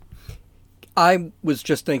I was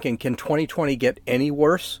just thinking, can 2020 get any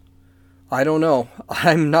worse? I don't know.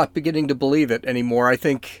 I'm not beginning to believe it anymore. I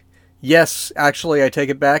think, yes, actually, I take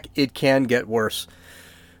it back. It can get worse.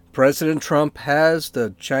 President Trump has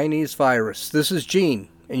the Chinese virus. This is Gene,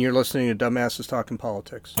 and you're listening to Dumbasses Talking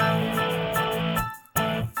Politics.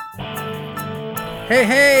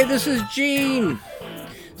 Hey, this is Gene.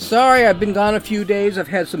 Sorry, I've been gone a few days. I've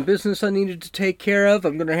had some business I needed to take care of.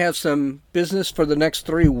 I'm going to have some business for the next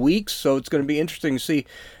 3 weeks, so it's going to be interesting to see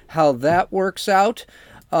how that works out.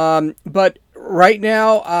 But right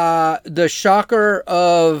now, the shocker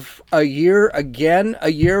of a year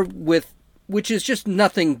with, which is just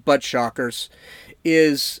nothing but shockers,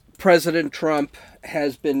 is President Trump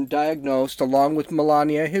has been diagnosed, along with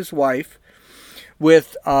Melania, his wife,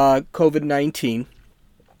 with COVID-19.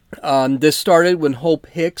 This started when Hope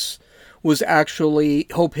Hicks, which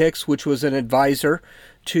was an advisor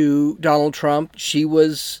to Donald Trump. She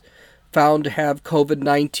was found to have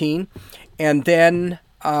COVID-19, and then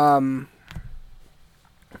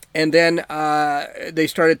they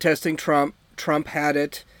started testing Trump. Trump had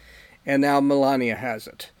it, and now Melania has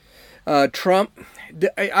it. I'm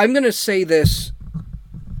going to say this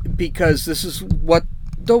because this is what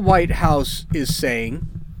the White House is saying.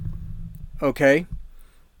 Okay?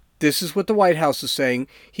 This is what the White House is saying.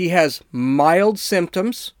 He has mild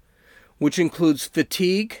symptoms, which includes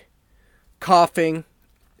fatigue, coughing,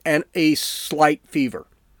 and a slight fever.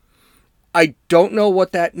 I don't know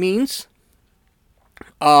what that means,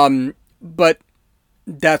 but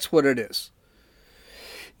that's what it is.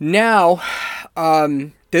 Now,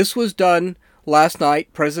 this was done last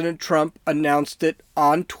night. President Trump announced it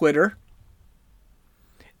on Twitter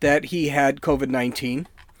that he had COVID-19.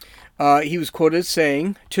 He was quoted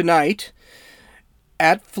saying, "Tonight,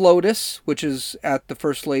 at FLOTUS," which is at the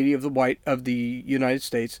First Lady of the United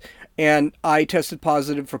States, "and I tested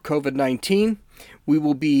positive for COVID-19. We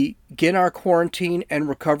will begin our quarantine and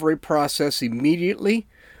recovery process immediately.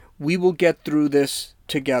 We will get through this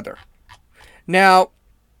together." Now,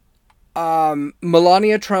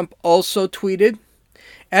 Melania Trump also tweeted,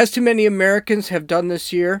 "As too many Americans have done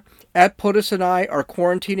this year, at POTUS and I are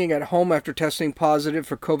quarantining at home after testing positive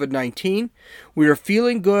for COVID-19. We are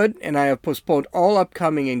feeling good, and I have postponed all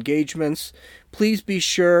upcoming engagements. Please be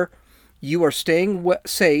sure you are staying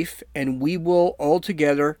safe, and we will all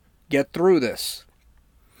together get through this."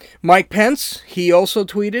 Mike Pence, he also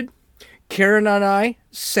tweeted, "Karen and I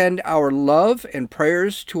send our love and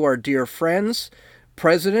prayers to our dear friends,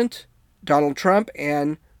 President Donald Trump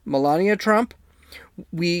and Melania Trump.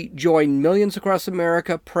 We join millions across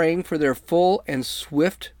America praying for their full and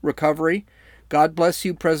swift recovery. God bless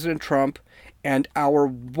you, President Trump, and our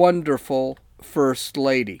wonderful First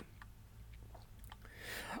Lady."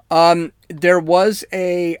 There was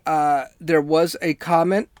a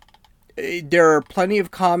comment. There are plenty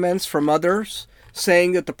of comments from others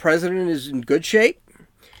saying that the president is in good shape.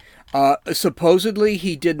 Supposedly,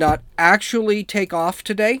 he did not actually take off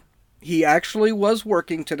today. He actually was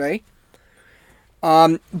working today.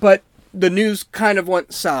 But the news kind of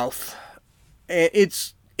went south.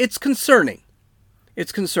 It's concerning.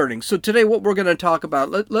 It's concerning. So today, what we're going to talk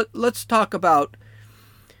about, let's talk about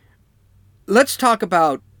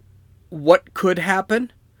what could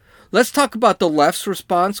happen. Let's talk about the left's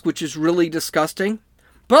response, which is really disgusting.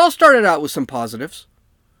 But I'll start it out with some positives.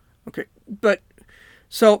 Okay, but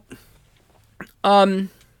so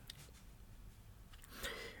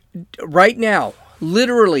right now,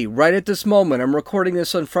 literally right at this moment, I'm recording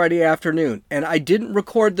this on Friday afternoon, and I didn't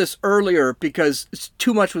record this earlier because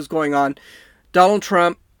too much was going on. Donald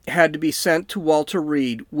Trump had to be sent to Walter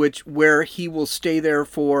Reed, where he will stay there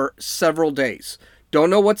for several days. Don't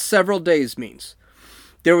know what several days means.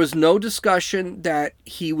 There was no discussion that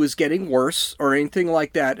he was getting worse or anything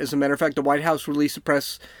like that. As a matter of fact, the White House released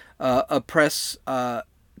a press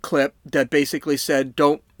clip that basically said,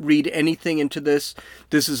 "Don't read anything into this.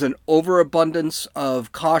 This is an overabundance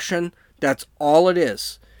of caution." That's all it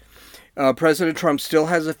is. President Trump still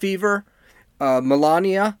has a fever.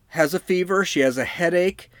 Melania has a fever. She has a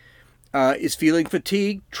headache. Is feeling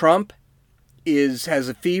fatigued. Trump has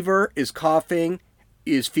a fever, is coughing,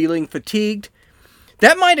 is feeling fatigued.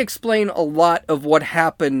 That might explain a lot of what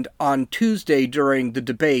happened on Tuesday during the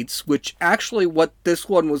debates, which actually what this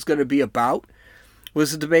one was going to be about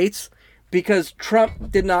was the debates, because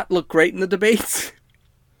Trump did not look great in the debates.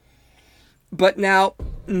 But now,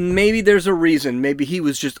 maybe there's a reason. Maybe he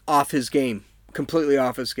was just off his game, completely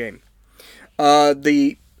off his game.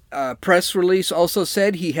 The press release also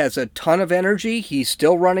said he has a ton of energy. He's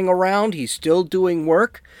still running around. He's still doing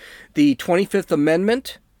work. The 25th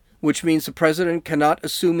Amendment, which means the president cannot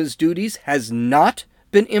assume his duties, has not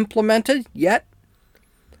been implemented yet.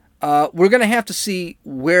 We're going to have to see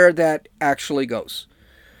where that actually goes.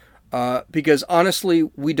 Because honestly,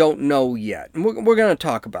 we don't know yet. And we're going to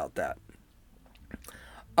talk about that.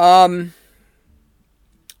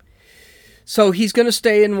 So he's going to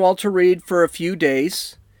stay in Walter Reed for a few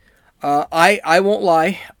days. I won't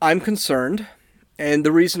lie, I'm concerned. And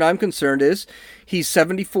the reason I'm concerned is he's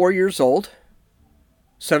 74 years old.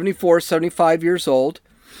 74, 75 years old.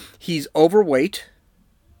 He's overweight.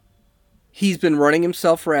 He's been running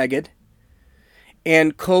himself ragged.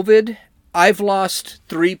 And COVID, I've lost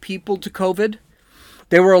 3 people to COVID.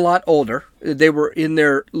 They were a lot older. They were in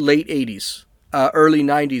their late 80s, early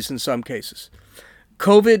 90s in some cases.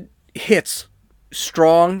 COVID hits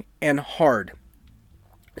strong and hard.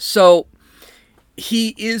 So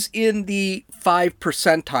he is in the 5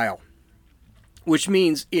 percentile, which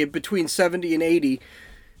means between 70 and 80,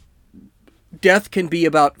 death can be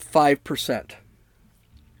about 5%.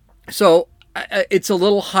 So it's a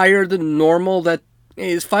little higher than normal. That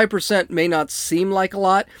is 5% may not seem like a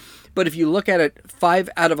lot, but if you look at it, 5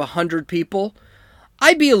 out of 100 people,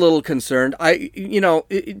 I'd be a little concerned.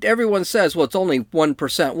 Everyone says, well, it's only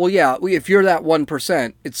 1%. Well, yeah, if you're that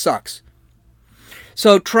 1%, it sucks.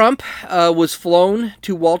 So Trump was flown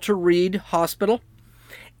to Walter Reed Hospital,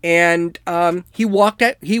 and he walked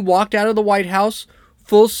out of the White House,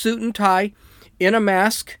 full suit and tie, in a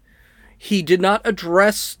mask. He did not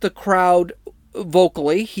address the crowd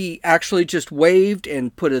vocally. He actually just waved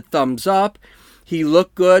and put a thumbs up. He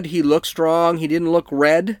looked good. He looked strong. He didn't look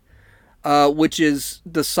red, which is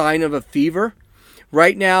the sign of a fever.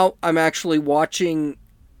 Right now, I'm actually watching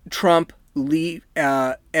Trump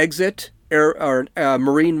exit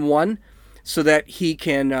Marine One so that he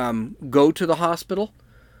can go to the hospital.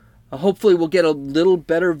 Hopefully, we'll get a little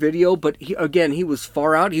better video. But he was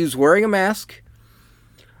far out. He was wearing a mask.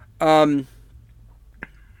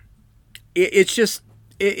 It's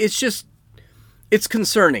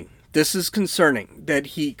concerning. This is concerning that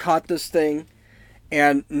he caught this thing,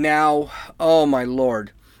 and now, oh my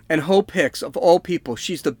Lord. And Hope Hicks, of all people,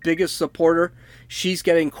 she's the biggest supporter. She's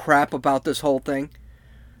getting crap about this whole thing.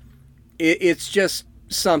 It's just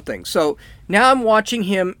something. So now I'm watching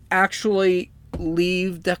him actually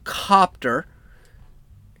leave the copter.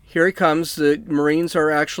 Here he comes. The Marines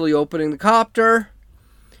are actually opening the copter.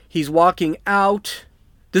 He's walking out.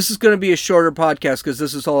 This is going to be a shorter podcast because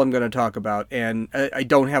this is all I'm going to talk about. And I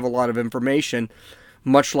don't have a lot of information,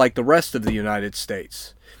 much like the rest of the United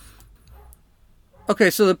States. Okay,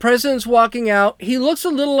 so the president's walking out. He looks a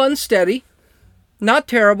little unsteady. Not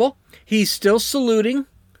terrible. He's still saluting.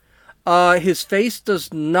 His face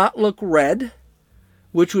does not look red,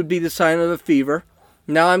 which would be the sign of a fever.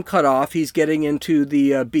 Now I'm cut off. He's getting into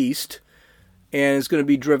the Beast and is going to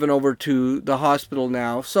be driven over to the hospital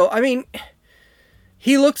now. So, I mean,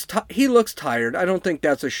 he looks tired. I don't think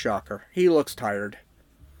that's a shocker. He looks tired.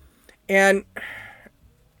 And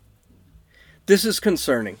this is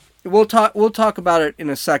concerning. We'll talk about it in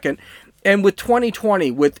a second. And with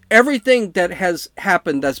 2020, with everything that has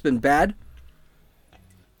happened that's been bad,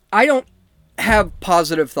 I don't have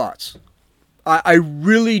positive thoughts. I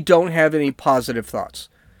really don't have any positive thoughts.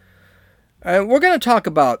 And we're going to talk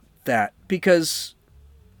about that because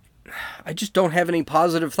I just don't have any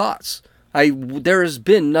positive thoughts. There has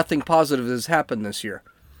been nothing positive that's happened this year.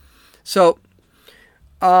 So,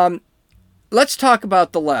 let's talk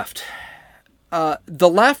about the left. The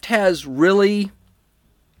left has really...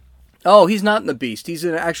 Oh, he's not in the Beast. He's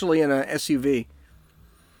actually in an SUV.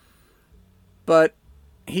 But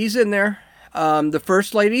he's in there. The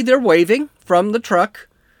First Lady, they're waving from the truck,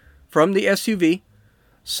 from the SUV.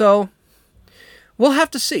 So, we'll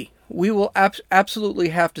have to see. We will absolutely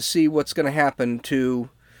have to see what's going to happen to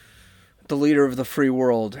the leader of the free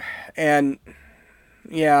world. And,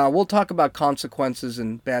 yeah, we'll talk about consequences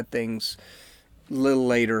and bad things a little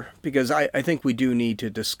later, because I think we do need to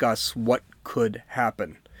discuss what could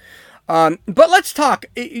happen. But let's talk.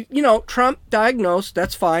 Trump diagnosed,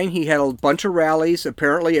 that's fine. He had a bunch of rallies.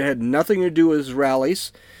 Apparently it had nothing to do with his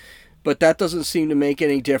rallies, but that doesn't seem to make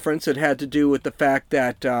any difference. It had to do with the fact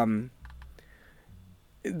that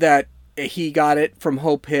that he got it from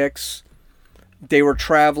Hope Hicks. They were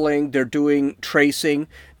traveling. They're doing tracing.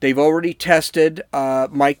 They've already tested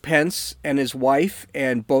Mike Pence and his wife,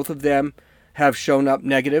 and both of them have shown up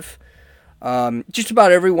negative. Just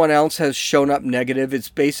about everyone else has shown up negative. It's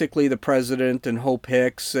basically the president and Hope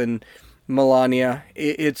Hicks and Melania.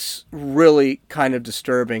 It's really kind of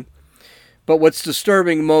disturbing. But what's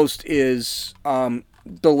disturbing most is the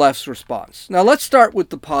left's response. Now let's start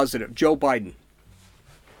with the positive. Joe Biden.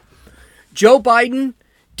 Joe Biden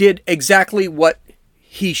did exactly what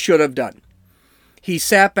he should have done. He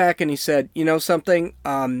sat back and he said, you know something?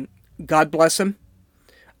 God bless him.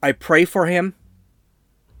 I pray for him.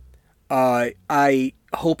 I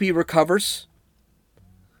hope he recovers.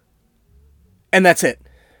 And that's it.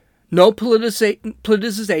 No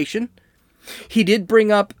politicization. He did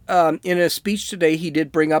bring up, in a speech today, he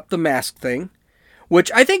did bring up the mask thing,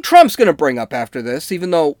 which I think Trump's going to bring up after this,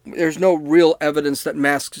 even though there's no real evidence that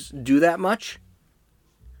masks do that much.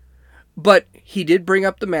 But he did bring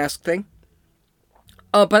up the mask thing.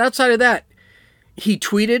 But outside of that, he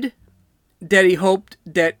tweeted that he hoped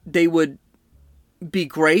that they would be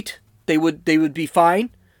great. They would be fine,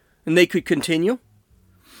 and they could continue.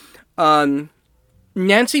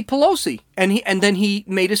 Nancy Pelosi, and then he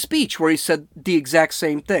made a speech where he said the exact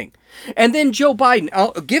same thing. And then Joe Biden,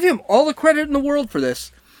 I'll give him all the credit in the world for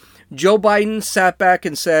this. Joe Biden sat back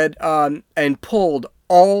and said, and pulled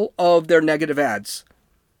all of their negative ads.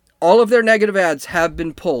 All of their negative ads have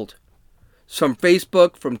been pulled. From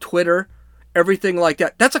Facebook, from Twitter, everything like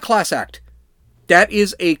that. That's a class act. That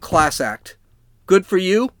is a class act. Good for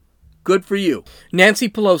you. Good for you. Nancy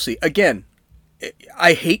Pelosi, again,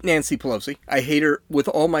 I hate Nancy Pelosi. I hate her with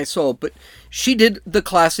all my soul, but she did the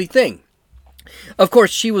classy thing. Of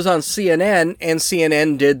course, she was on CNN, and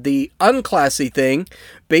CNN did the unclassy thing,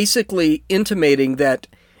 basically intimating that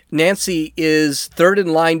Nancy is third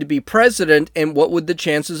in line to be president, and what would the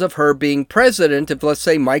chances of her being president if, let's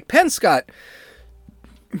say, Mike Pence got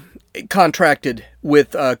contracted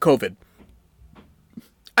with COVID?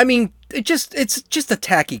 I mean, it's just a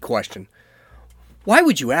tacky question. Why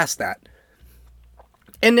would you ask that?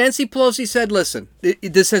 And Nancy Pelosi said, listen,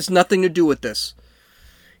 this has nothing to do with this.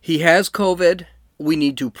 He has COVID. We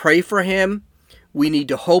need to pray for him. We need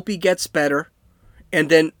to hope he gets better. And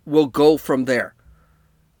then we'll go from there.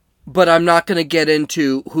 But I'm not going to get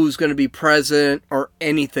into who's going to be president or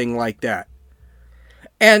anything like that.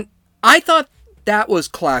 And I thought that was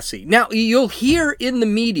classy. Now, you'll hear in the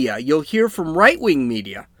media, you'll hear from right-wing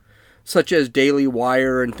media, such as Daily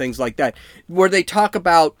Wire and things like that, where they talk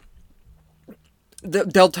about,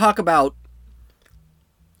 they'll talk about,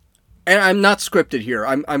 and I'm not scripted here,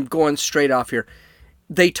 I'm going straight off here.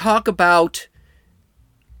 They talk about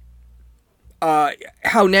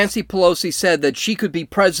how Nancy Pelosi said that she could be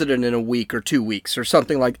president in a week or 2 weeks or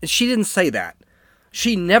something like that. She didn't say that.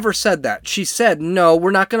 She never said that. She said, no,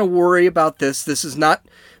 we're not going to worry about this. This is not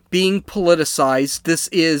being politicized. This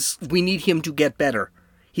is, we need him to get better.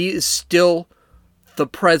 He is still the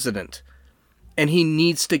president, and he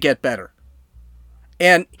needs to get better.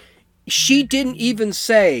 And she didn't even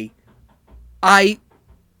say, I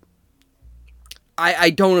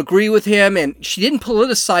don't agree with him, and she didn't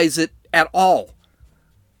politicize it at all,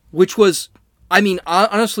 which was, I mean,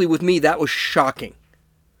 honestly, with me, that was shocking.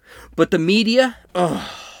 But the media,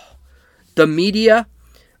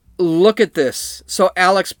 look at this. So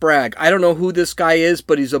Alex Bragg, I don't know who this guy is,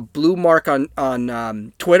 but he's a blue mark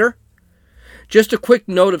on Twitter. Just a quick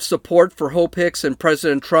note of support for Hope Hicks and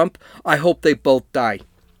President Trump. I hope they both die.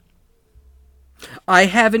 I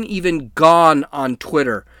haven't even gone on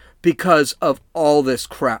Twitter because of all this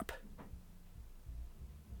crap.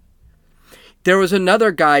 There was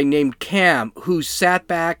another guy named Cam who sat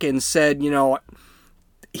back and said, you know,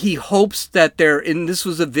 he hopes that and this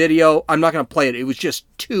was a video, I'm not going to play it, it was just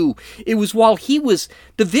two. It was while the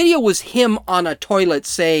video was him on a toilet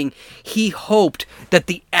saying he hoped that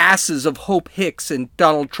the asses of Hope Hicks and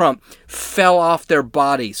Donald Trump fell off their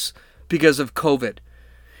bodies because of COVID.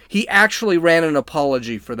 He actually ran an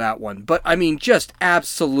apology for that one. But, I mean, just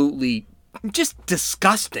absolutely, just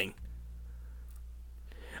disgusting.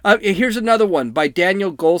 Here's another one by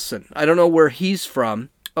Daniel Golson. I don't know where he's from.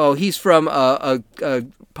 Oh, he's from a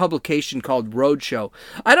publication called Roadshow.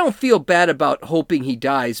 I don't feel bad about hoping he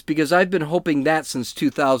dies because I've been hoping that since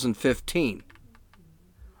 2015.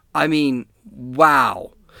 I mean,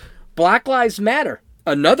 wow. Black Lives Matter.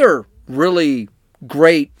 Another really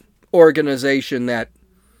great organization that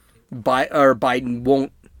Biden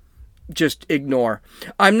won't just ignore.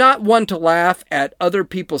 I'm not one to laugh at other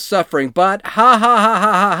people's suffering, but ha ha ha ha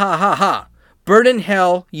ha ha ha ha. Burn in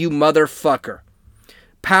hell, you motherfucker.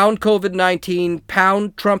 Pound COVID-19,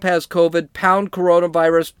 pound Trump has COVID, pound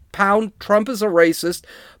coronavirus, pound Trump is a racist,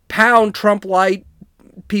 pound Trump light,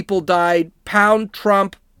 people died, pound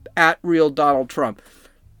Trump at real Donald Trump.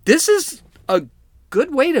 This is a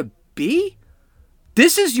good way to be?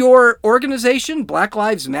 This is your organization, Black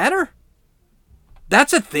Lives Matter?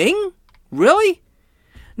 That's a thing? Really?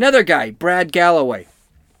 Another guy, Brad Galloway.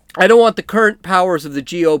 I don't want the current powers of the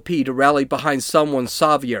GOP to rally behind someone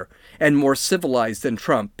savvier and more civilized than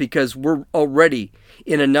Trump because we're already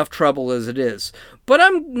in enough trouble as it is. But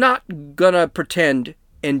I'm not gonna pretend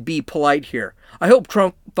and be polite here. I hope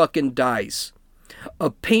Trump fucking dies. A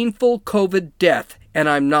painful COVID death, and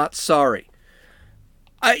I'm not sorry.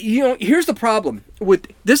 Here's the problem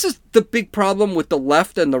this is the big problem with the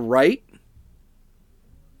left and the right.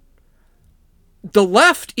 The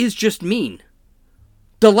left is just mean.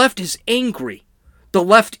 The left is angry. The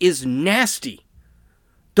left is nasty.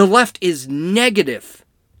 The left is negative.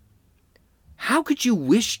 How could you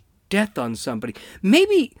wish death on somebody?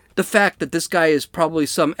 Maybe the fact that this guy is probably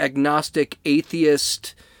some agnostic,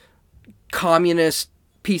 atheist, communist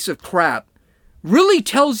piece of crap really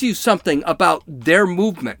tells you something about their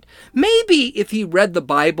movement. Maybe if he read the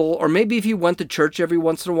Bible, or maybe if he went to church every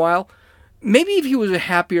once in a while, maybe if he was a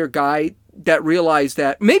happier guy that realized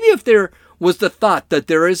that, maybe if there was the thought that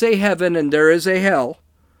there is a heaven and there is a hell,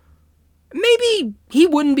 maybe he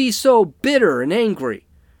wouldn't be so bitter and angry.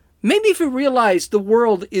 Maybe if he realized the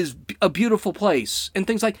world is a beautiful place and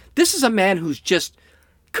things like, this is a man who's just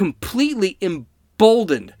completely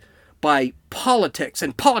emboldened by politics,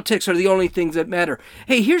 and politics are the only things that matter.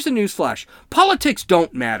 Hey, here's a newsflash. Politics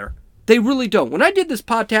don't matter. They really don't. When I did this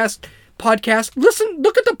podcast, listen,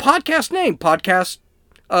 look at the podcast name. Podcast,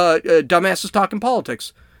 Dumbasses Talking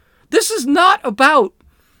Politics. This is about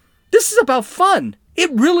fun.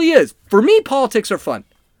 It really is. For me, politics are fun.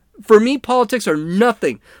 For me, politics are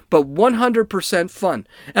nothing but 100% fun.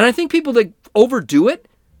 And I think people that overdo it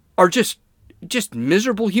are just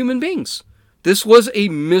miserable human beings. This was a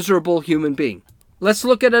miserable human being. Let's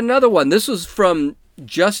look at another one. This was from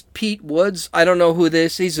Just Pete Woods. I don't know who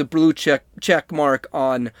this is. He's a blue check mark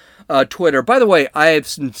on Twitter. By the way, I have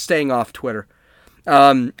been staying off Twitter.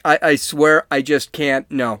 I swear I just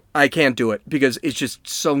can't. No, I can't do it because it's just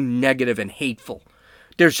so negative and hateful.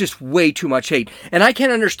 There's just way too much hate. And I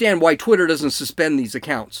can't understand why Twitter doesn't suspend these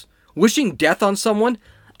accounts. Wishing death on someone,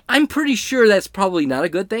 I'm pretty sure that's probably not a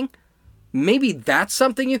good thing. Maybe that's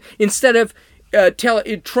something instead of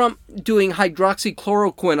Trump doing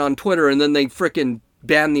hydroxychloroquine on Twitter and then they frickin'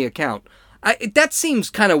 ban the account. That seems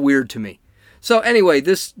kind of weird to me. So anyway,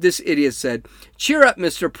 this idiot said, "Cheer up,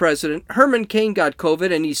 Mr. President. Herman Cain got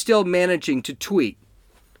COVID and he's still managing to tweet."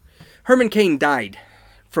 Herman Cain died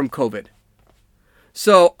from COVID.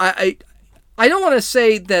 So I don't want to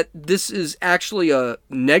say that this is actually a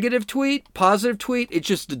negative tweet, positive tweet. It's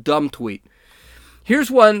just a dumb tweet.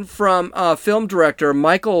 Here's one from film director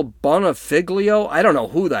Michael Bonafiglio. I don't know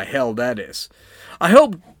who the hell that is. "I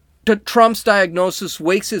hope that Trump's diagnosis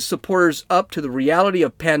wakes his supporters up to the reality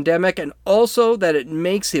of pandemic and also that it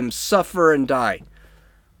makes him suffer and die."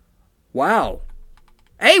 Wow.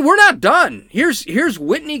 Hey, we're not done. Here's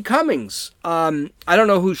Whitney Cummings. I don't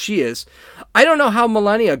know who she is. I don't know how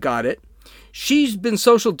Melania got it. She's been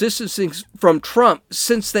social distancing from Trump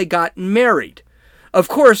since they got married. Of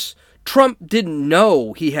course, Trump didn't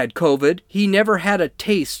know he had COVID. He never had a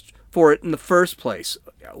taste for it in the first place.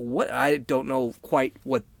 What? I don't know quite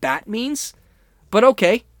what that means, but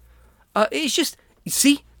okay. It's just,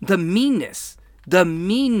 see, the meanness.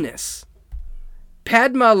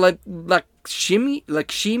 Padma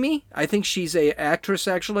Lakshmi, I think she's an actress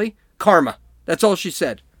actually. Karma. That's all she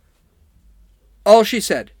said. All she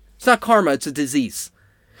said. It's not karma, it's a disease.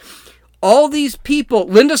 All these people,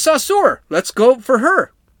 Linda Sarsour, let's go for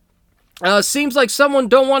her. Seems like someone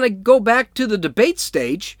don't want to go back to the debate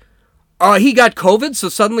stage. He got COVID, so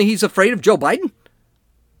suddenly he's afraid of Joe Biden?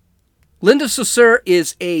 Linda Sarsour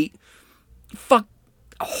is a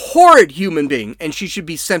horrid human being, and she should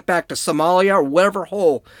be sent back to Somalia or whatever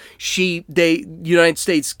hole the United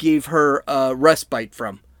States gave her respite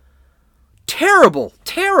from. Terrible.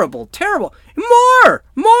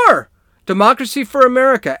 More. Democracy for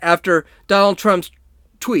America after Donald Trump's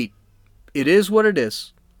tweet. It is what it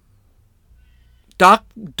is.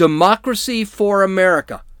 Democracy for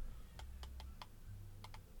America.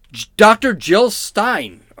 Dr. Jill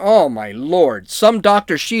Stein. Oh, my Lord. Some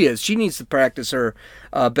doctor she is. She needs to practice her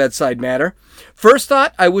bedside manner. "First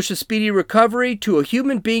thought, I wish a speedy recovery to a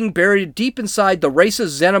human being buried deep inside the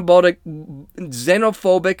racist,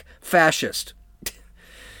 xenophobic fascist."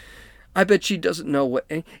 I bet she doesn't know what...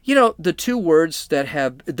 the three words that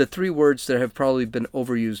have probably been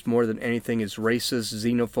overused more than anything is racist,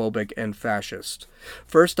 xenophobic, and fascist.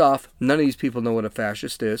 First off, none of these people know what a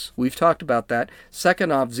fascist is. We've talked about that.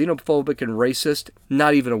 Second off, xenophobic and racist,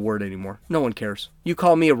 not even a word anymore. No one cares. You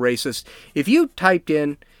call me a racist. If you typed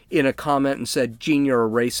in a comment and said, "Gene, you're a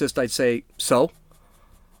racist," I'd say, so?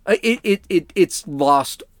 It's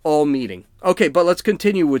lost all meaning. Okay, but let's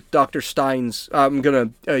continue with Dr. Stein's... I'm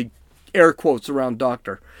going to... air quotes around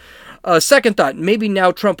doctor. Second thought, maybe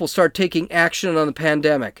now Trump will start taking action on the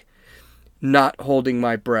pandemic. Not holding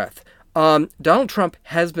my breath. Donald Trump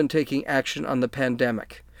has been taking action on the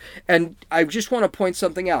pandemic. And I just want to point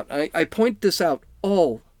something out. I point this out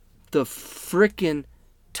all the frickin'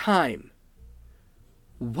 time.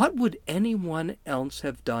 What would anyone else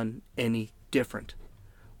have done any different?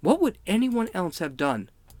 What would anyone else have done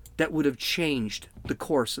that would have changed the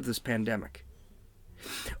course of this pandemic?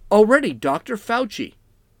 Already, Dr. Fauci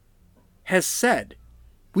has said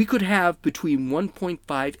we could have between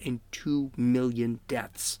 1.5 and 2 million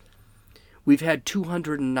deaths. We've had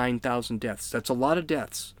 209,000 deaths. That's a lot of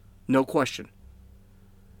deaths, no question.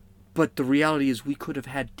 But the reality is we could have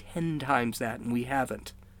had 10 times that, and we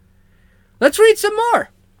haven't. Let's read some more.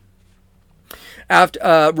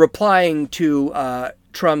 After replying to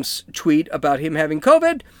Trump's tweet about him having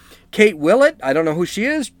COVID, Kate Willett, I don't know who she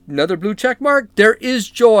is, another blue check mark. There is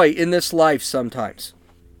joy in this life sometimes.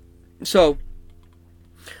 So,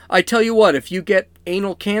 I tell you what, if you get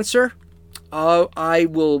anal cancer, I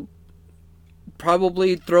will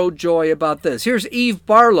probably throw joy about this. Here's Eve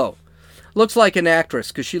Barlow. Looks like an actress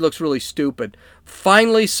because she looks really stupid.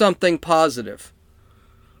 Finally something positive.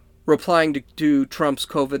 Replying to Trump's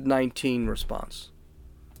COVID-19 response.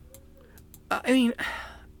 I mean,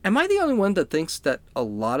 am I the only one that thinks that a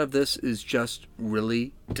lot of this is just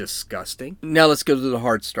really disgusting? Now let's go to the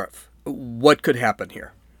hard stuff. What could happen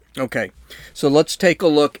here? Okay, so let's take a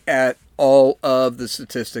look at all of the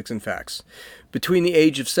statistics and facts. Between the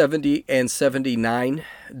age of 70 and 79,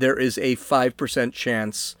 there is a 5%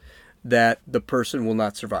 chance that the person will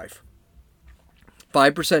not survive.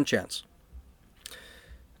 5% chance.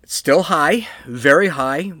 It's still high, very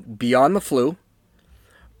high, beyond the flu,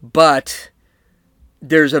 but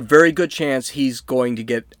there's a very good chance he's going to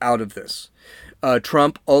get out of this.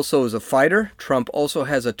 Trump also is a fighter. Trump also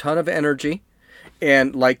has a ton of energy.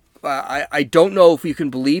 And I don't know if you can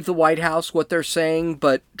believe the White House, what they're saying,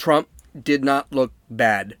 but Trump did not look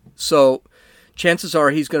bad. So chances are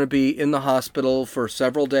he's going to be in the hospital for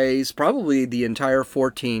several days, probably the entire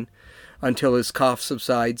 14, until his cough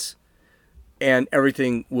subsides, and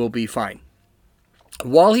everything will be fine.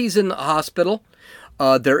 While he's in the hospital,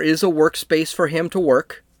 there is a workspace for him to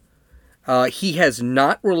work. He has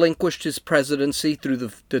not relinquished his presidency through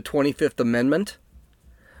the 25th Amendment.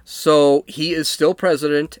 So he is still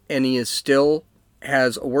president, and he is still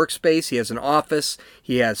has a workspace, he has an office,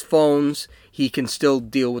 he has phones, he can still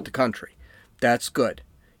deal with the country. That's good.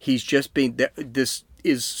 He's just being, this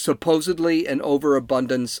is supposedly an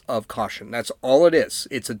overabundance of caution. That's all it is.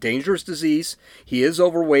 It's a dangerous disease. He is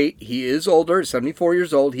overweight. He is older, 74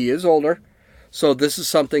 years old. He is older. So this is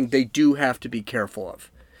something they do have to be careful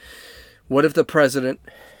of. What if the president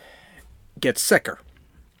gets sicker?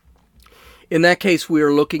 In that case, we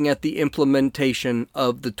are looking at the implementation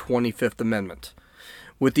of the 25th Amendment.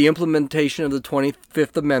 With the implementation of the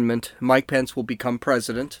 25th Amendment, Mike Pence will become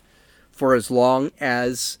president for as long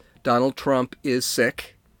as Donald Trump is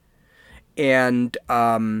sick, and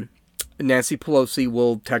Nancy Pelosi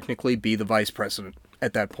will technically be the vice president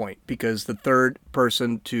at that point, because the third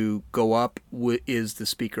person to go up is the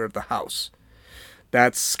Speaker of the House.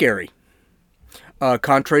 That's scary.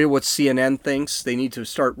 Contrary to what CNN thinks, they need to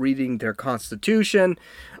start reading their Constitution.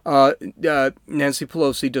 Nancy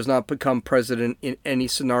Pelosi does not become president in any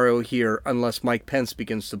scenario here unless Mike Pence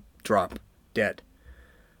begins to drop dead.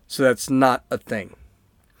 So that's not a thing.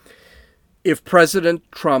 If President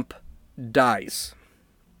Trump dies,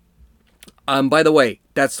 by the way,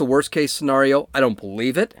 that's the worst case scenario. I don't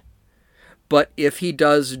believe it. But if he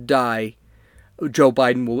does die, Joe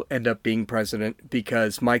Biden will end up being president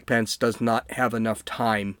because Mike Pence does not have enough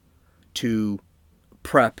time to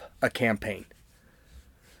prep a campaign.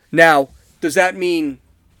 Now, does that mean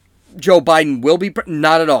Joe Biden will be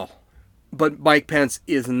not at all. But Mike Pence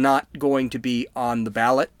is not going to be on the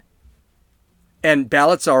ballot. And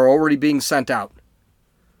ballots are already being sent out.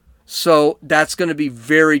 So that's going to be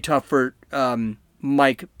very tough for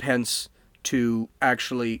Mike Pence to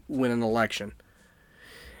actually win an election.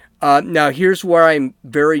 Now, here's where I'm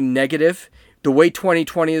very negative. The way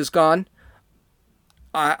 2020 has gone,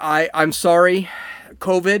 I'm sorry.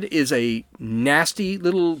 COVID is a nasty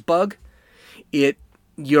little bug.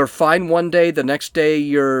 You're fine one day, the next day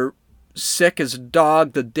you're sick as a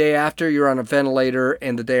dog, the day after you're on a ventilator,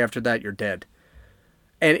 and the day after that you're dead.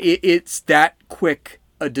 And it's that quick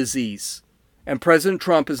a disease. And President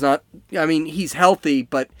Trump is not, I mean, he's healthy,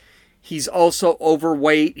 but he's also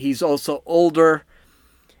overweight, he's also older.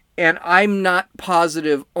 And I'm not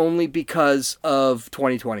positive only because of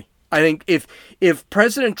 2020. I think if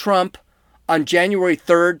President Trump on January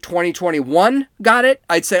 3rd, 2021 got it,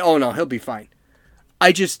 I'd say, oh no, he'll be fine.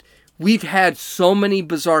 We've had so many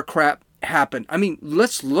bizarre crap happen. I mean,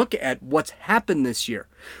 let's look at what's happened this year.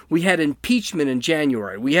 We had impeachment in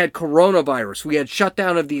January. We had coronavirus. We had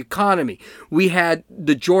shutdown of the economy. We had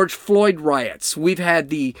the George Floyd riots. We've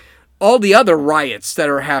had all the other riots that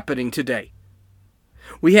are happening today.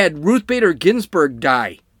 We had Ruth Bader Ginsburg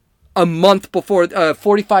die a month before,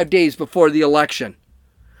 45 days before the election.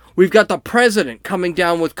 We've got the president coming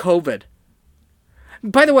down with COVID.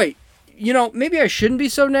 By the way, maybe I shouldn't be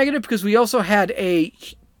so negative, because we also had a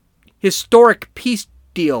historic peace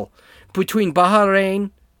deal between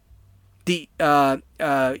Bahrain, the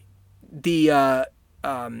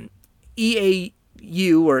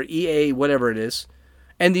EAU or EA, whatever it is,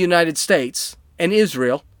 and the United States and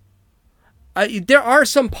Israel. There are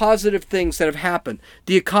some positive things that have happened.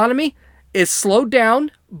 The economy is slowed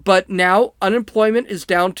down, but now unemployment is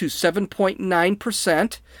down to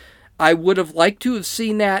 7.9%. I would have liked to have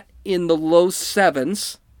seen that in the low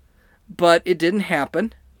 7s, but it didn't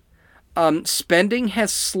happen. Spending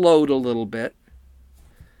has slowed a little bit.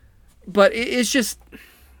 But it's just,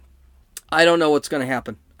 I don't know what's going to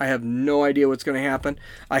happen. I have no idea what's going to happen.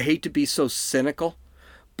 I hate to be so cynical,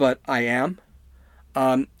 but I am.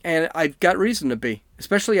 And I've got reason to be,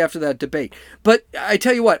 especially after that debate. But I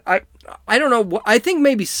tell you what, I don't know. I think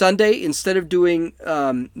maybe Sunday, instead of doing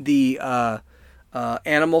the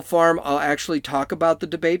Animal Farm, I'll actually talk about the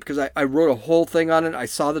debate, because I wrote a whole thing on it. I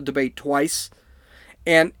saw the debate twice.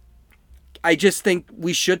 And I just think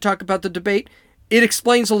we should talk about the debate. It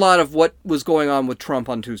explains a lot of what was going on with Trump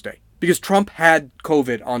on Tuesday, because Trump had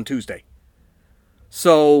COVID on Tuesday.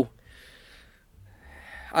 So,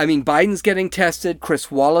 I mean, Biden's getting tested.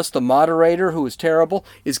 Chris Wallace, the moderator, who is terrible,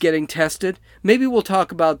 is getting tested. Maybe we'll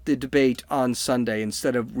talk about the debate on Sunday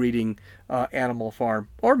instead of reading Animal Farm.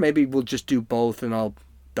 Or maybe we'll just do both and I'll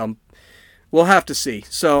dump. We'll have to see.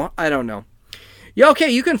 So, I don't know. Yeah, okay,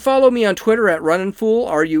 you can follow me on Twitter at RunninFool,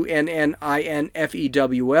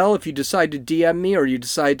 RUNNINFEWL. If you decide to DM me or you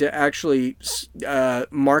decide to actually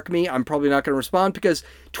mark me, I'm probably not going to respond, because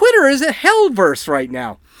Twitter is a hellverse right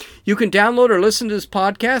now. You can download or listen to this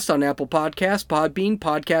podcast on Apple Podcasts, Podbean,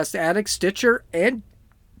 Podcast Addict, Stitcher, and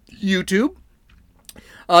YouTube.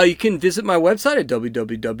 You can visit my website at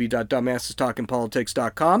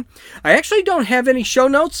www.dumbassestalkingpolitics.com. I actually don't have any show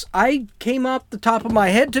notes. I came off the top of my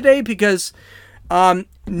head today because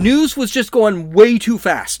news was just going way too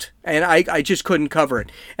fast, and I just couldn't cover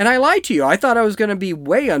it. And I lied to you. I thought I was going to be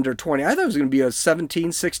way under 20. I thought it was going to be a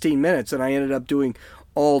 17, 16 minutes, and I ended up doing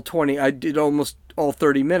all 20. I did almost all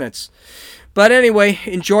 30 minutes. But anyway,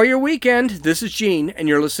 enjoy your weekend. This is Gene, and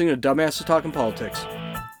you're listening to Dumbasses Talking Politics.